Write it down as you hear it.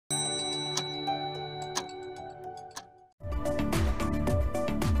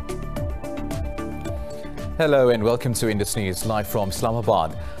Hello and welcome to Indus News, live from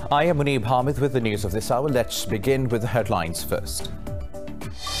Islamabad. I am Muneeb Hamid with the news of this hour. Let's begin with the headlines first.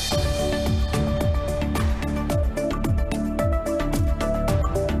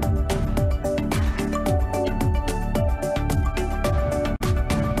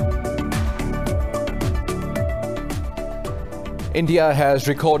 India has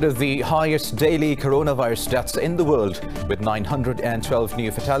recorded the highest daily coronavirus deaths in the world, with 912 new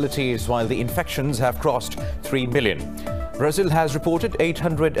fatalities, while the infections have crossed 3 million. Brazil has reported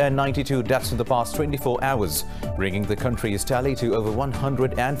 892 deaths in the past 24 hours, bringing the country's tally to over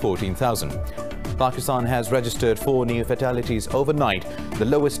 114,000. Pakistan has registered 4 new fatalities overnight, the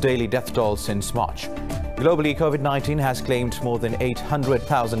lowest daily death toll since March. Globally, COVID-19 has claimed more than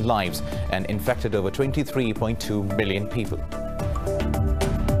 800,000 lives and infected over 23.2 million people.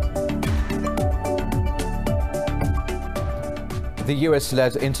 The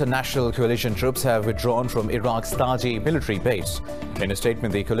US-led international coalition troops have withdrawn from Iraq's Taji military base. In a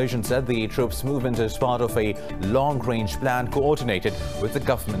statement, the coalition said the troops' movement is part of a long-range plan coordinated with the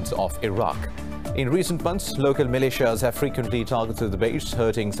government of Iraq. In recent months, local militias have frequently targeted the base,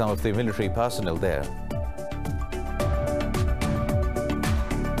 hurting some of the military personnel there.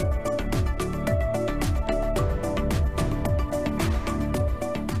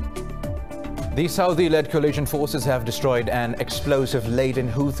 The Saudi-led coalition forces have destroyed an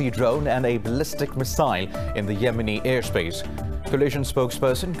explosive-laden Houthi drone and a ballistic missile in the Yemeni airspace. Coalition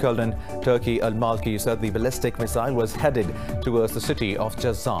spokesperson Kuldan Turki Al-Malki said the ballistic missile was headed towards the city of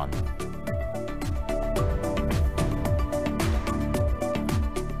Jazan.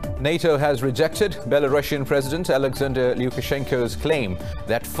 NATO has rejected Belarusian President Alexander Lukashenko's claim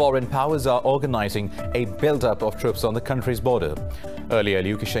that foreign powers are organizing a build-up of troops on the country's border. Earlier,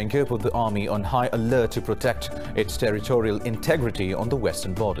 Lukashenko put the army on high alert to protect its territorial integrity on the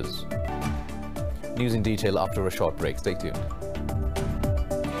western borders. News in detail after a short break. Stay tuned.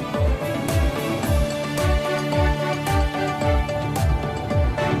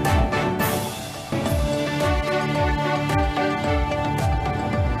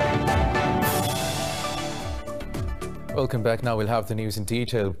 Welcome back. Now we'll have the news in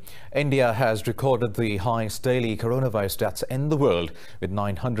detail. India has recorded the highest daily coronavirus deaths in the world, with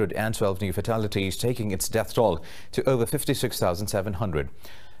 912 new fatalities, taking its death toll to over 56,700.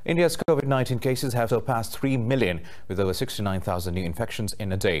 India's COVID-19 cases have surpassed 3 million, with over 69,000 new infections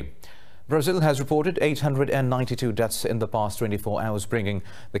in a day. Brazil has reported 892 deaths in the past 24 hours, bringing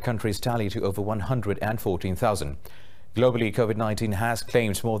the country's tally to over 114,000. Globally, COVID-19 has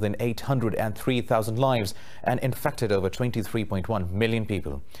claimed more than 803,000 lives and infected over 23.1 million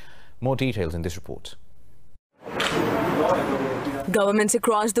people. More details in this report. Governments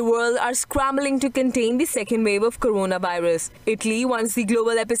across the world are scrambling to contain the second wave of coronavirus. Italy, once the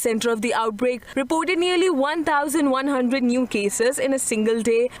global epicenter of the outbreak, reported nearly 1,100 new cases in a single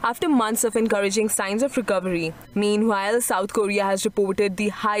day after months of encouraging signs of recovery. Meanwhile, South Korea has reported the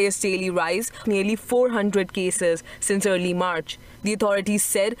highest daily rise, nearly 400 cases, since early March. The authorities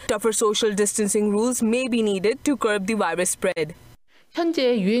said tougher social distancing rules may be needed to curb the virus spread. In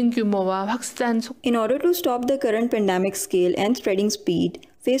order to stop the current pandemic scale and spreading speed,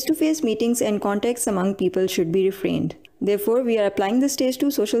 face-to-face meetings and contacts among people should be refrained. Therefore, we are applying the stage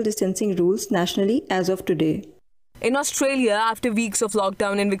 2 social distancing rules nationally as of today. In Australia, after weeks of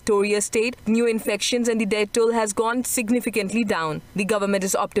lockdown in Victoria State, new infections and the death toll has gone significantly down. The government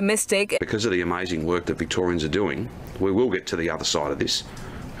is optimistic. Because of the amazing work that Victorians are doing, we will get to the other side of this,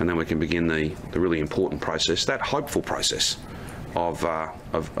 and then we can begin the really important process, that hopeful process of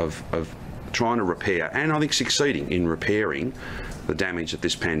trying to repair, and I think succeeding in repairing the damage that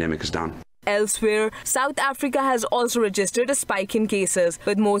this pandemic has done. Elsewhere, South Africa has also registered a spike in cases,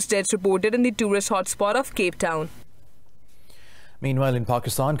 with most deaths reported in the tourist hotspot of Cape Town. Meanwhile, in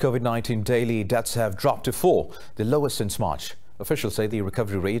Pakistan, COVID-19 daily deaths have dropped to 4, the lowest since March. Officials say the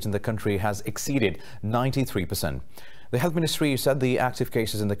recovery rate in the country has exceeded 93%. The Health Ministry said the active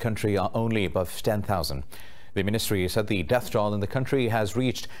cases in the country are only above 10,000. The ministry said the death toll in the country has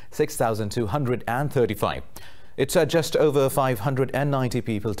reached 6,235. It's just over 590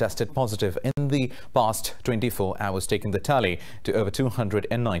 people tested positive in the past 24 hours, taking the tally to over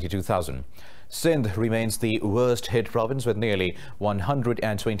 292,000. Sindh remains the worst-hit province with nearly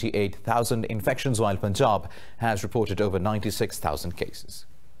 128,000 infections, while Punjab has reported over 96,000 cases.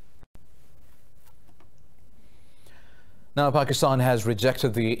 Now, Pakistan has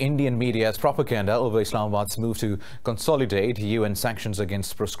rejected the Indian media's propaganda over Islamabad's move to consolidate UN sanctions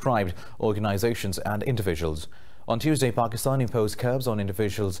against proscribed organizations and individuals. On Tuesday, Pakistan imposed curbs on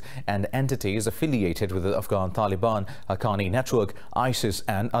individuals and entities affiliated with the Afghan Taliban, Haqqani Network, ISIS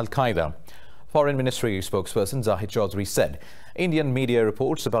and Al-Qaeda. Foreign Ministry spokesperson Zahid Chaudhry said Indian media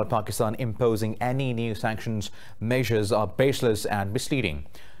reports about Pakistan imposing any new sanctions measures are baseless and misleading.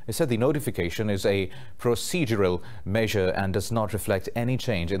 He said the notification is a procedural measure and does not reflect any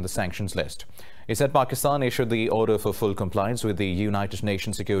change in the sanctions list. He said Pakistan issued the order for full compliance with the United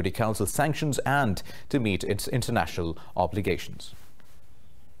Nations Security Council sanctions and to meet its international obligations.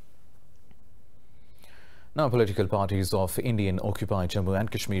 Now, political parties of Indian-occupied Jammu and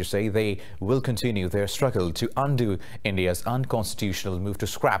Kashmir say they will continue their struggle to undo India's unconstitutional move to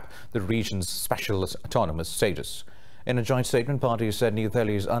scrap the region's special autonomous status. In a joint statement, parties said New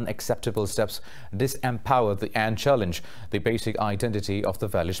Delhi's unacceptable steps disempower and challenge the basic identity of the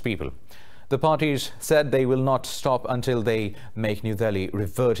Valley's people. The parties said they will not stop until they make New Delhi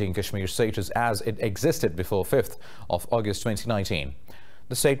reverting Kashmir's status as it existed before 5th of August 2019.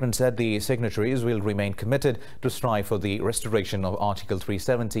 The statement said the signatories will remain committed to strive for the restoration of Article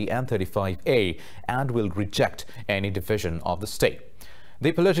 370 and 35A and will reject any division of the state.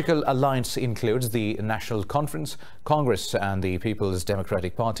 The political alliance includes the National Conference, Congress and the People's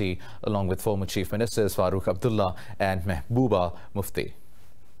Democratic Party, along with former Chief Ministers Farooq Abdullah and Mehbooba Mufti.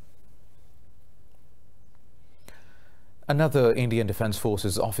 Another Indian Defence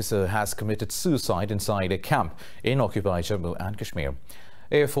Forces officer has committed suicide inside a camp in occupied Jammu and Kashmir.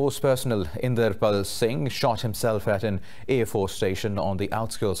 Air Force personnel Inderpal Singh shot himself at an Air Force station on the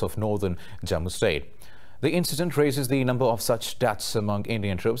outskirts of northern Jammu state. The incident raises the number of such deaths among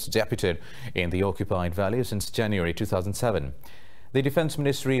Indian troops deputed in the occupied valley since January 2007. The Defence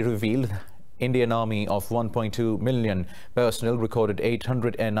Ministry revealed Indian Army of 1.2 million personnel recorded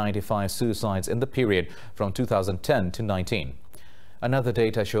 895 suicides in the period from 2010 to 19. Another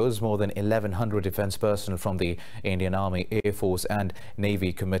data shows more than 1,100 defence personnel from the Indian Army, Air Force and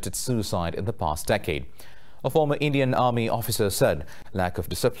Navy committed suicide in the past decade. A former Indian Army officer said lack of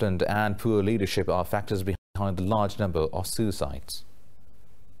discipline and poor leadership are factors behind the large number of suicides.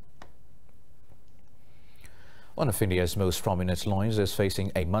 One of India's most prominent lawyers is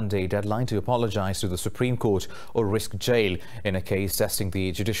facing a Monday deadline to apologise to the Supreme Court or risk jail in a case testing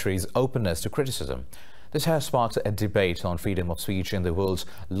the judiciary's openness to criticism. This has sparked a debate on freedom of speech in the world's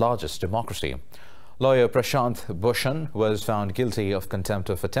largest democracy. Lawyer Prashant Bhushan was found guilty of contempt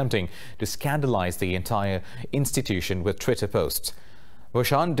of attempting to scandalise the entire institution with Twitter posts.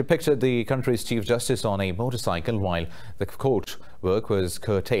 Bhushan depicted the country's Chief Justice on a motorcycle while the court work was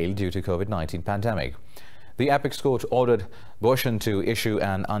curtailed due to COVID-19 pandemic. The Apex Court ordered Bhushan to issue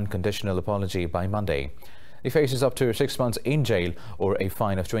an unconditional apology by Monday. He faces up to 6 months in jail or a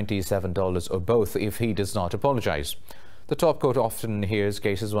fine of $27 or both if he does not apologise. The top court often hears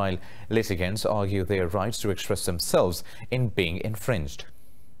cases while litigants argue their rights to express themselves in being infringed.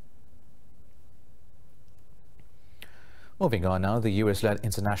 Moving on now, the US-led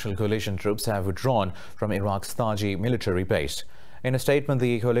international coalition troops have withdrawn from Iraq's Taji military base. In a statement,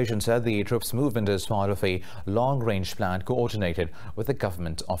 the coalition said the troops' movement is part of a long-range plan coordinated with the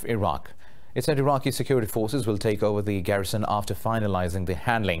government of Iraq. It said Iraqi security forces will take over the garrison after finalizing the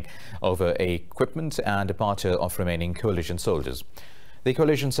handling over equipment and departure of remaining coalition soldiers. The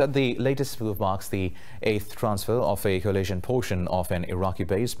coalition said the latest move marks the 8th transfer of a coalition portion of an Iraqi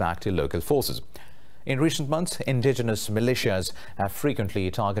base back to local forces. In recent months, indigenous militias have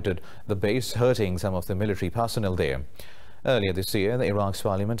frequently targeted the base, hurting some of the military personnel there. Earlier this year, the Iraq's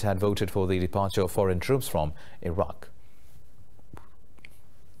parliament had voted for the departure of foreign troops from Iraq.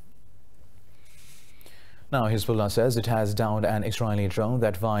 Now, Hezbollah says it has downed an Israeli drone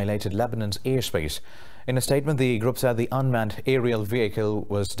that violated Lebanon's airspace. In a statement, the group said the unmanned aerial vehicle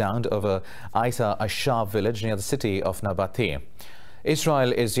was downed over Isa Ashab village near the city of Nabatea.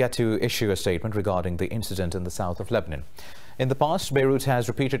 Israel is yet to issue a statement regarding the incident in the south of Lebanon. In the past, Beirut has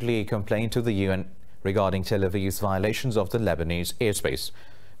repeatedly complained to the UN regarding Tel Aviv's violations of the Lebanese airspace.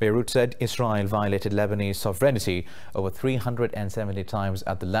 Beirut said Israel violated Lebanese sovereignty over 370 times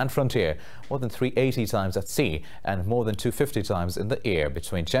at the land frontier, more than 380 times at sea, and more than 250 times in the air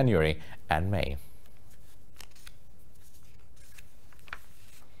between January and May.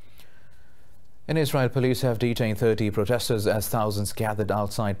 In Israel, police have detained 30 protesters as thousands gathered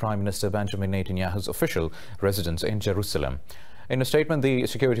outside Prime Minister Benjamin Netanyahu's official residence in Jerusalem. In a statement, the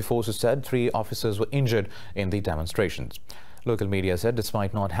security forces said 3 officers were injured in the demonstrations. Local media said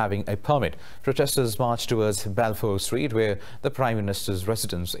despite not having a permit, protesters marched towards Balfour Street, where the Prime Minister's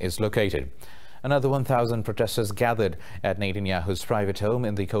residence is located. Another 1,000 protesters gathered at Netanyahu's private home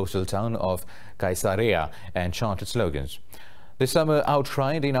in the coastal town of Caesarea and chanted slogans. The summer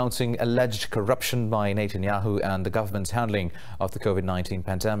outcry denouncing alleged corruption by Netanyahu and the government's handling of the COVID-19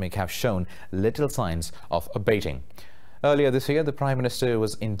 pandemic have shown little signs of abating. Earlier this year, the Prime Minister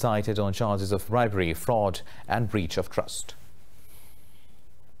was indicted on charges of bribery, fraud and breach of trust.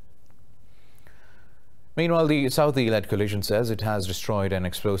 Meanwhile, the Saudi-led coalition says it has destroyed an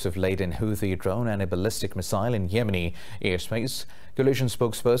explosive-laden Houthi drone and a ballistic missile in Yemeni airspace. Coalition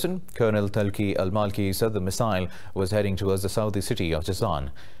spokesperson Colonel Talki al-Malki said the missile was heading towards the Saudi city of Jazan.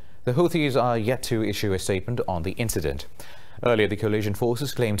 The Houthis are yet to issue a statement on the incident. Earlier, the coalition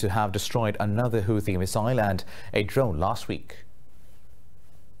forces claimed to have destroyed another Houthi missile and a drone last week.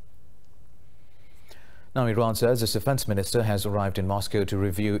 Now, Iran says its defense minister has arrived in Moscow to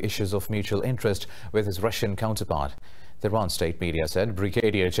review issues of mutual interest with his Russian counterpart. The Iran state media said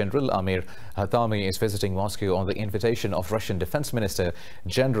Brigadier General Amir Hatami is visiting Moscow on the invitation of Russian Defense Minister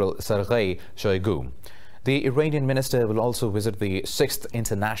General Sergei Shoigu. The Iranian minister will also visit the 6th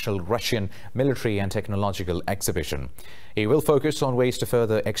International Russian Military and Technological Exhibition. He will focus on ways to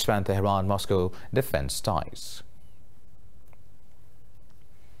further expand Tehran-Moscow defense ties.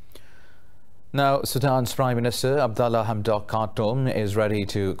 Now, Sudan's Prime Minister Abdallah Hamdok Khartoum is ready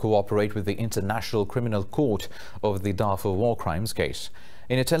to cooperate with the International Criminal Court over the Darfur war crimes case.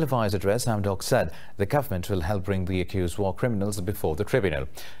 In a televised address, Hamdok said the government will help bring the accused war criminals before the tribunal,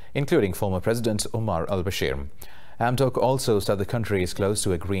 including former President Omar al-Bashir. Hamdok also said the country is close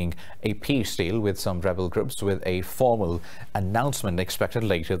to agreeing a peace deal with some rebel groups, with a formal announcement expected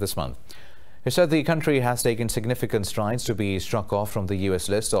later this month. He said the country has taken significant strides to be struck off from the U.S.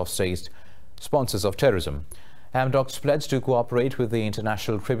 list of state sponsors of terrorism. Hamdok's pledge to cooperate with the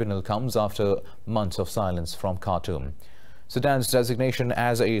International Tribunal comes after months of silence from Khartoum. Sudan's designation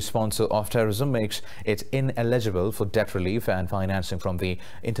as a sponsor of terrorism makes it ineligible for debt relief and financing from the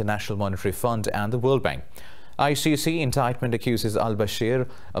International Monetary Fund and the World Bank. ICC indictment accuses al-Bashir,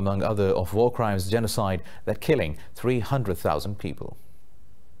 among other, of war crimes, genocide, that killing 300,000 people.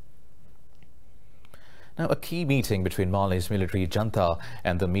 Now, a key meeting between Mali's military junta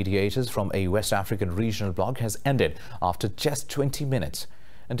and the mediators from a West African regional bloc has ended after just 20 minutes.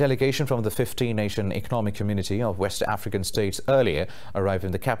 A delegation from the 15-nation economic community of West African states earlier arrived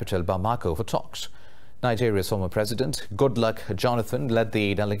in the capital Bamako for talks. Nigeria's former president, Goodluck Jonathan, led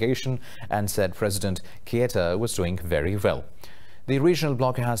the delegation and said President Keita was doing very well. The regional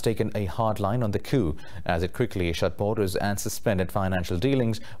bloc has taken a hard line on the coup as it quickly shut borders and suspended financial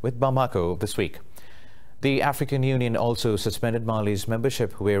dealings with Bamako this week. The African Union also suspended Mali's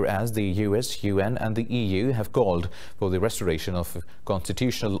membership, whereas the US, UN and the EU have called for the restoration of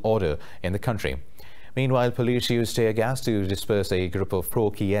constitutional order in the country. Meanwhile, police used tear gas to disperse a group of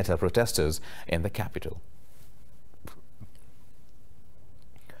pro-Keita protesters in the capital.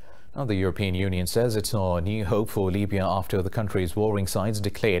 Now, the European Union says it saw new hope for Libya after the country's warring sides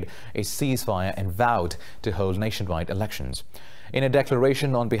declared a ceasefire and vowed to hold nationwide elections. In a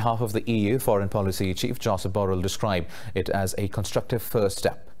declaration on behalf of the EU, Foreign Policy Chief Josep Borrell described it as a constructive first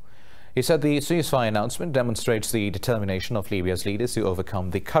step. He said the ceasefire announcement demonstrates the determination of Libya's leaders to overcome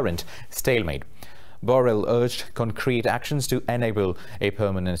the current stalemate. Borrell urged concrete actions to enable a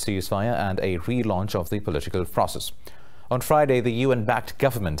permanent ceasefire and a relaunch of the political process. On Friday, the UN-backed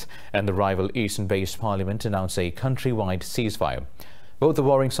government and the rival Eastern-based parliament announced a countrywide ceasefire. Both the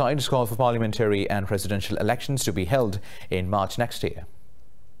warring sides call for parliamentary and presidential elections to be held in March next year.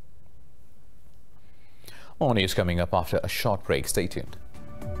 More news coming up after a short break. Stay tuned.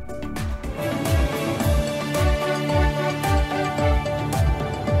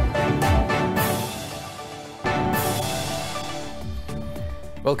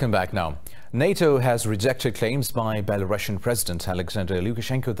 Welcome back now. NATO has rejected claims by Belarusian President Alexander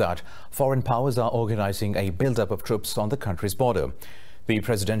Lukashenko that foreign powers are organizing a buildup of troops on the country's border. The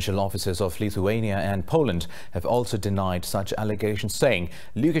presidential offices of Lithuania and Poland have also denied such allegations, saying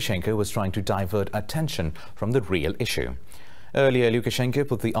Lukashenko was trying to divert attention from the real issue. Earlier, Lukashenko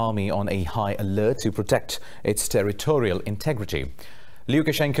put the army on a high alert to protect its territorial integrity.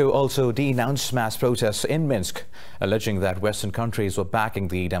 Lukashenko also denounced mass protests in Minsk, alleging that Western countries were backing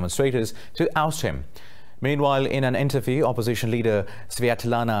the demonstrators to oust him. Meanwhile, in an interview, opposition leader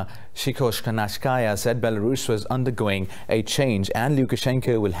Sviatlana Shikoshkanashkaya said Belarus was undergoing a change and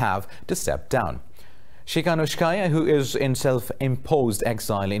Lukashenko will have to step down. Shikoshkanashkaya, who is in self-imposed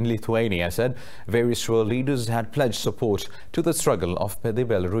exile in Lithuania, said various world leaders had pledged support to the struggle of the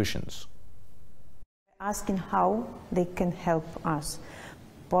Belarusians. Asking how they can help us,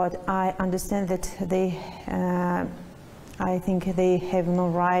 but I understand that I think they have no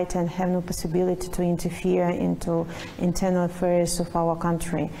right and have no possibility to interfere into internal affairs of our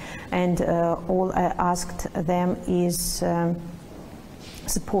country. And all I asked them is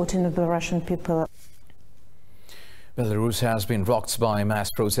supporting the Russian people. Belarus has been rocked by mass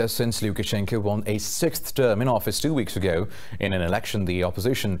protests since Lukashenko won a sixth term in office 2 weeks ago in an election the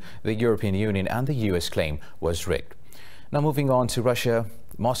opposition, the European Union and the US claim was rigged. Now moving on to Russia,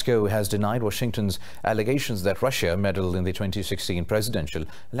 Moscow has denied Washington's allegations that Russia meddled in the 2016 presidential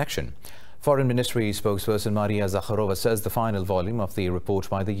election. Foreign Ministry spokesperson Maria Zakharova says the final volume of the report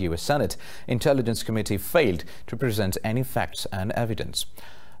by the US Senate Intelligence Committee failed to present any facts and evidence.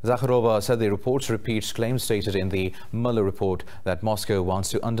 Zakharova said the report repeats claims stated in the Mueller report that Moscow wants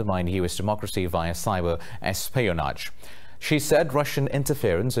to undermine US democracy via cyber espionage. She said Russian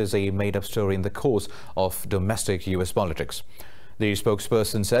interference is a made-up story in the course of domestic US politics. The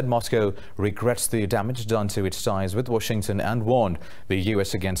spokesperson said Moscow regrets the damage done to its ties with Washington and warned the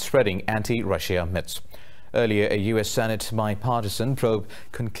US against spreading anti-Russia myths. Earlier, a US Senate bipartisan probe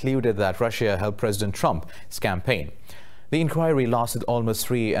concluded that Russia helped President Trump's campaign. The inquiry lasted almost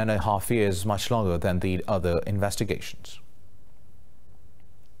 3.5 years, much longer than the other investigations.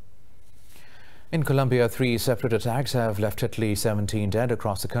 In Colombia, 3 separate attacks have left at least 17 dead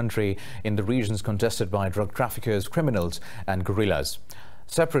across the country in the regions contested by drug traffickers, criminals and guerrillas.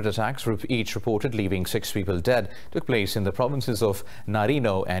 Separate attacks, each reported leaving 6 people dead, took place in the provinces of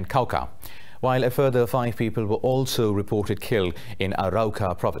Nariño and Cauca, while a further 5 people were also reported killed in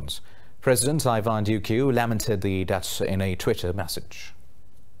Arauca province. President Iván Duque lamented the deaths in a Twitter message.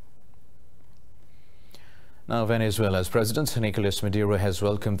 Now, Venezuela's President Nicolás Maduro has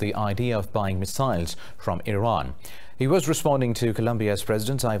welcomed the idea of buying missiles from Iran. He was responding to Colombia's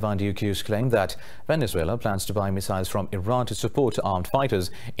President Iván Duque's claim that Venezuela plans to buy missiles from Iran to support armed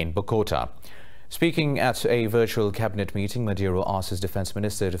fighters in Bogotá. Speaking at a virtual cabinet meeting, Maduro asked his defense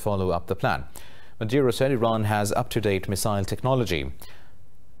minister to follow up the plan. Maduro said Iran has up-to-date missile technology.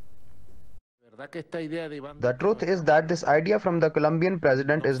 The truth is that this idea from the Colombian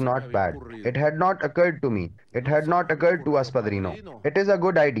president is not bad. It had not occurred to me. It had not occurred to us, Padrino. It is a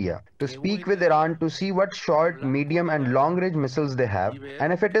good idea to speak with Iran to see what short, medium and long-range missiles they have,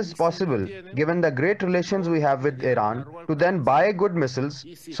 and if it is possible, given the great relations we have with Iran, to then buy good missiles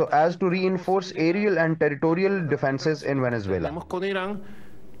so as to reinforce aerial and territorial defenses in Venezuela.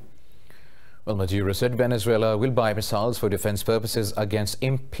 Well, Maduro said Venezuela will buy missiles for defense purposes against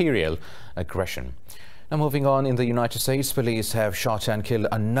imperial aggression. Now moving on, in the United States, police have shot and killed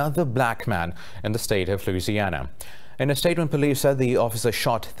another black man in the state of Louisiana. In a statement, police said the officer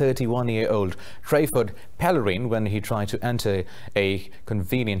shot 31-year-old Trayford Pellerin when he tried to enter a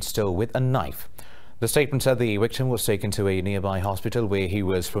convenience store with a knife. The statement said the victim was taken to a nearby hospital where he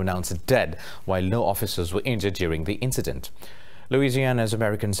was pronounced dead, while no officers were injured during the incident. Louisiana's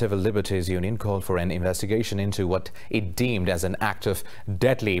American Civil Liberties Union called for an investigation into what it deemed as an act of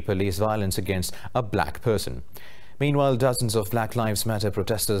deadly police violence against a black person. Meanwhile, dozens of Black Lives Matter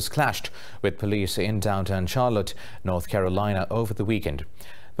protesters clashed with police in downtown Charlotte, North Carolina over the weekend.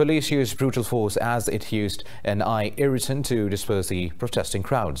 Police used brutal force as it used an eye irritant to disperse the protesting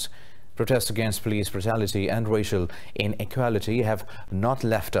crowds. Protests against police brutality and racial inequality have not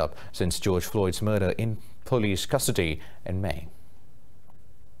let up since George Floyd's murder in police custody in May.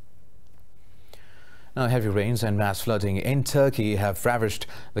 Now, heavy rains and mass flooding in Turkey have ravaged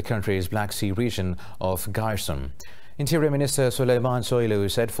the country's Black Sea region of Giresun. Interior Minister Süleyman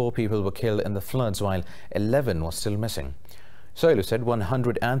Soylu said 4 people were killed in the floods while 11 were still missing. Soylu said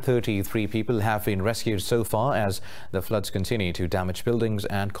 133 people have been rescued so far as the floods continue to damage buildings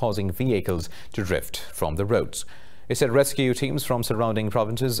and causing vehicles to drift from the roads. He said rescue teams from surrounding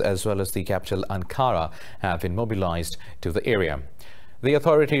provinces as well as the capital Ankara have been mobilized to the area. The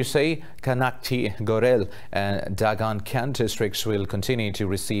authorities say Kanakti, Gorel and Dagan Kent districts will continue to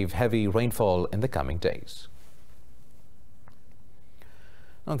receive heavy rainfall in the coming days.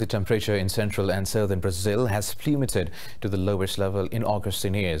 Now, the temperature in central and southern Brazil has plummeted to the lowest level in August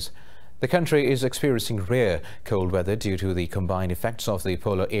in years. The country is experiencing rare cold weather due to the combined effects of the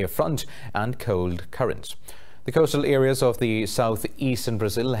polar air front and cold currents. The coastal areas of the southeastern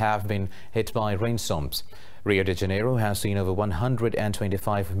Brazil have been hit by rainstorms. Rio de Janeiro has seen over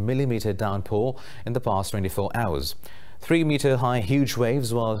 125 millimeter downpour in the past 24 hours. 3-meter-high huge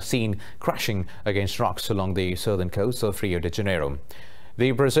waves were seen crashing against rocks along the southern coast of Rio de Janeiro. The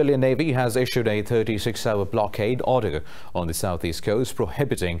Brazilian Navy has issued a 36-hour blockade order on the southeast coast,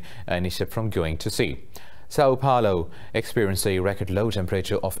 prohibiting any ship from going to sea. Sao Paulo experienced a record low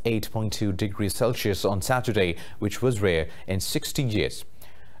temperature of 8.2 degrees Celsius on Saturday, which was rare in 60 years.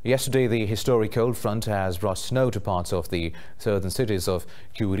 Yesterday, the historic cold front has brought snow to parts of the southern cities of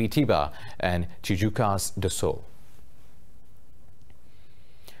Curitiba and Tijucas do Sul.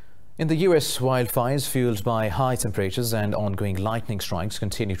 In the U.S., wildfires fueled by high temperatures and ongoing lightning strikes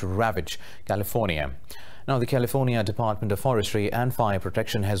continue to ravage California. Now, the California Department of Forestry and Fire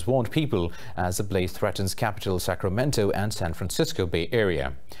Protection has warned people as the blaze threatens capital Sacramento and San Francisco Bay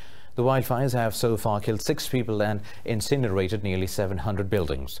Area. The wildfires have so far killed 6 people and incinerated nearly 700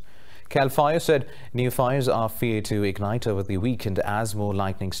 buildings. Cal Fire said new fires are feared to ignite over the weekend as more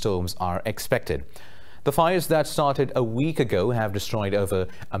lightning storms are expected. The fires that started a week ago have destroyed over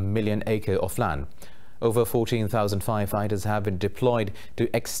 1 million acres of land. Over 14,000 firefighters have been deployed to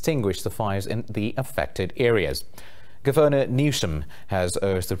extinguish the fires in the affected areas. Governor Newsom has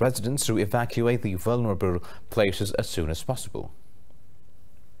urged the residents to evacuate the vulnerable places as soon as possible.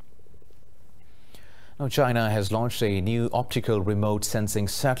 Now, China has launched a new optical remote sensing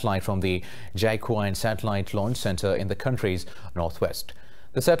satellite from the Jiaquan Satellite Launch Center in the country's northwest.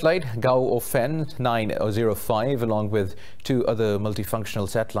 The satellite Gaofen 905, along with 2 other multifunctional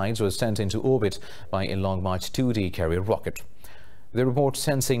satellites, was sent into orbit by a Long March 2D carrier rocket. The remote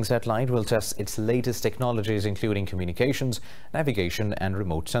sensing satellite will test its latest technologies, including communications, navigation and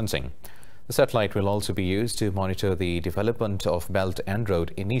remote sensing. The satellite will also be used to monitor the development of Belt and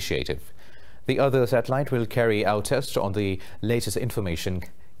Road Initiative. The other satellite will carry out tests on the latest information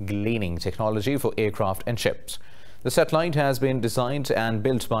gleaning technology for aircraft and ships. The satellite has been designed and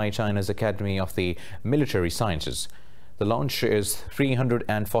built by China's Academy of the Military Sciences. The launch is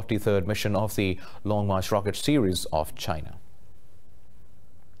 343rd mission of the Long March rocket series of China.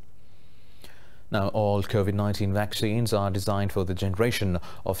 Now, all COVID-19 vaccines are designed for the generation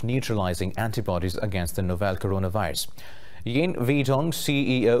of neutralizing antibodies against the novel coronavirus. Yin Weidong,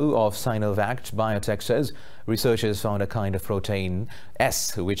 CEO of Sinovac Biotech, says researchers found a kind of protein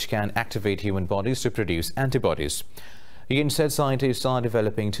S which can activate human bodies to produce antibodies. Yin said scientists are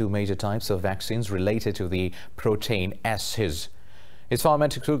developing 2 major types of vaccines related to the protein S. His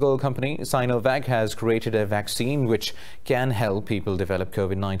pharmaceutical company Sinovac has created a vaccine which can help people develop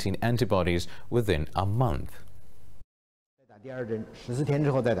COVID-19 antibodies within a month.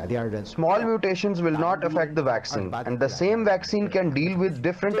 Small mutations will not affect the vaccine, and the same vaccine can deal with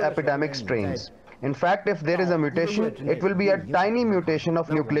different epidemic strains. In fact, if there is a mutation, it will be a tiny mutation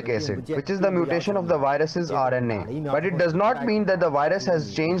of nucleic acid, which is the mutation of the virus's RNA. But it does not mean that the virus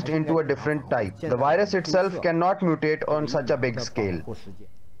has changed into a different type. The virus itself cannot mutate on such a big scale.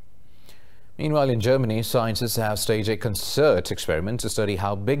 Meanwhile, in Germany, scientists have staged a concerted experiment to study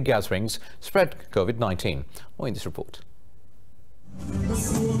how big gatherings spread COVID-19. More in this report.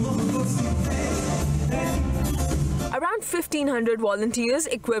 Around 1,500 volunteers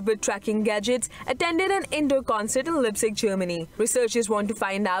equipped with tracking gadgets attended an indoor concert in Leipzig, Germany. Researchers want to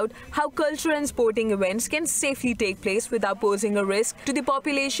find out how cultural and sporting events can safely take place without posing a risk to the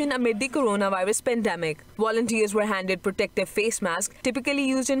population amid the coronavirus pandemic. Volunteers were handed protective face masks, typically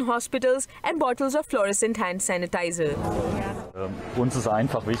used in hospitals, and bottles of fluorescent hand sanitizer.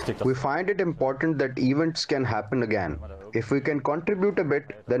 We find it important that events can happen again. If we can contribute a bit,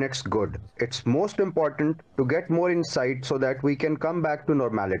 then it's good. It's most important to get more insight so that we can come back to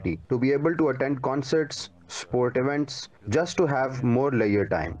normality, to be able to attend concerts, sport events, just to have more leisure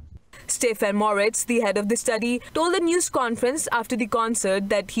time. Stefan Moritz, the head of the study, told the news conference after the concert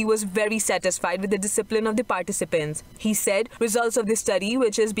that he was very satisfied with the discipline of the participants. He said results of the study,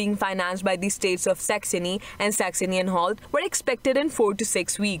 which is being financed by the states of Saxony and Saxony-Anhalt, were expected in 4 to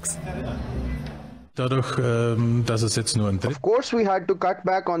 6 weeks. Of course, we had to cut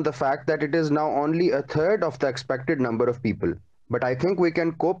back on the fact that it is now only 1/3 of the expected number of people. But I think we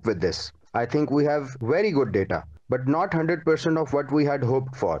can cope with this. I think we have very good data, but not 100% of what we had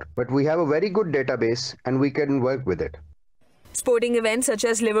hoped for. But we have a very good database and we can work with it. Sporting events such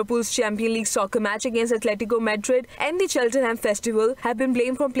as Liverpool's Champions League soccer match against Atletico Madrid and the Cheltenham Festival have been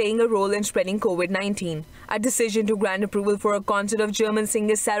blamed for playing a role in spreading COVID-19. A decision to grant approval for a concert of German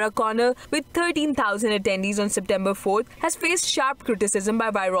singer Sarah Connor with 13,000 attendees on September 4th has faced sharp criticism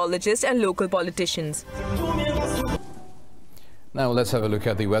by virologists and local politicians. Now let's have a look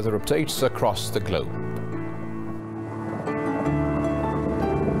at the weather updates across the globe.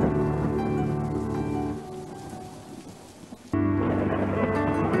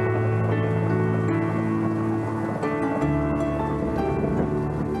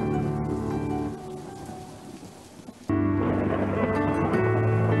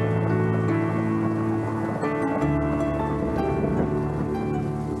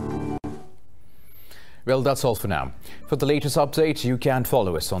 Well, that's all for now. For the latest updates, you can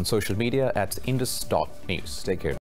follow us on social media at indus.news. Take care.